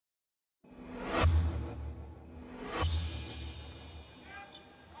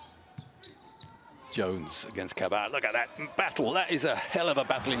Jones against Kabat. Look at that battle. That is a hell of a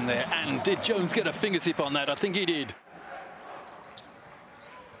battle in there. And did Jones get a fingertip on that? I think he did.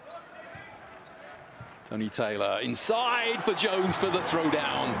 Tony Taylor inside for Jones for the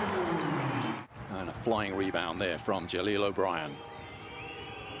throwdown. And a flying rebound there from Jaleel O'Brien.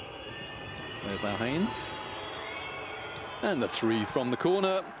 There's Haynes. And the three from the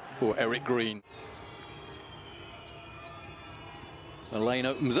corner for Eric Green. The lane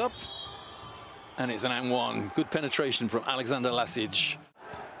opens up. And it's an and one. Good penetration from Alexander Lasic.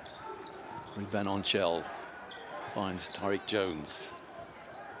 Rebound on Chell. Finds Tariq Jones.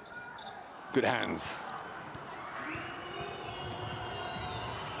 Good hands.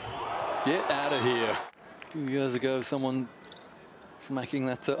 Get out of here. A few years ago, someone smacking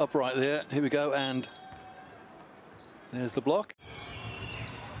that upright there. Here we go, and there's the block.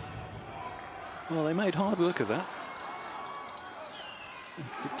 Well, they made hard work of that.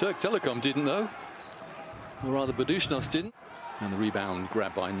 Turk Telekom didn't, though. Or rather, Buducnost didn't. And the rebound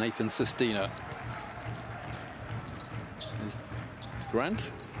grabbed by Nathan Sestina. There's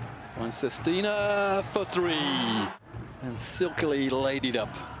Grant. Finds Sestina for three. And silkily laid it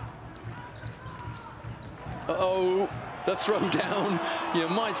up. Uh-oh, the throwdown. You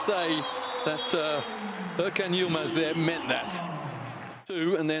might say that Erkan Yilmaz there meant that.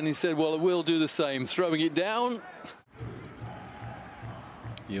 Two, and then he said, well, it will do the same. Throwing it down.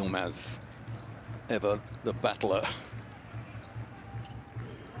 Yilmaz, ever the battler.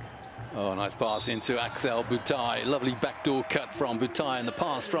 Oh, nice pass into Axel Butai. Lovely backdoor cut from Butai, and the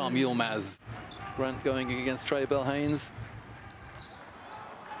pass from Yilmaz. Grant going against Trey Bell-Haynes.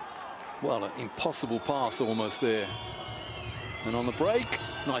 Well, an impossible pass almost there. And on the break,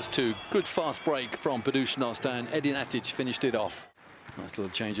 nice two. Good fast break from Buducnost, and Edin Atic finished it off. Nice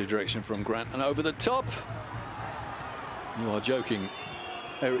little change of direction from Grant, and over the top. You are joking.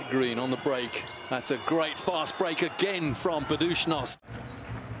 Eric Green on the break. That's a great fast break again from Buducnost.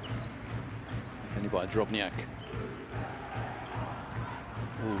 Ended by Drobniak.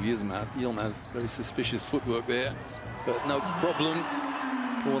 Oh, Yilmaz, very suspicious footwork there, but no problem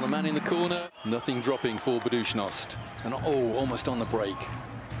for the man in the corner. Nothing dropping for Buducnost. And oh, almost on the break.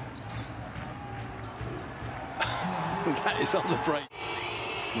 That is on the break.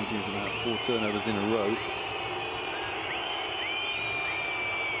 He did about 4 turnovers in a row.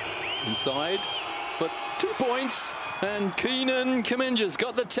 Inside, but 2 points, and Keenan Kamenja's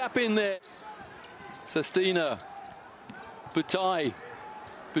got the tap in there. Sestina, Butai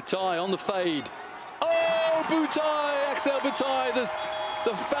on the fade. Oh, Butai, Axel Butai,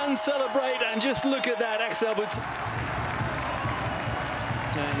 the fans celebrate, and just look at that, Axel Butai.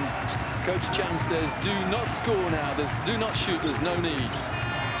 And Coach Chan says, do not score now, do not shoot, there's no need.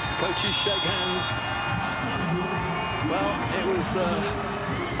 Coaches shake hands. Well, it was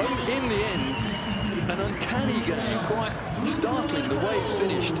in the end, an uncanny game, quite startling the way it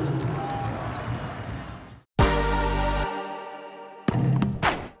finished.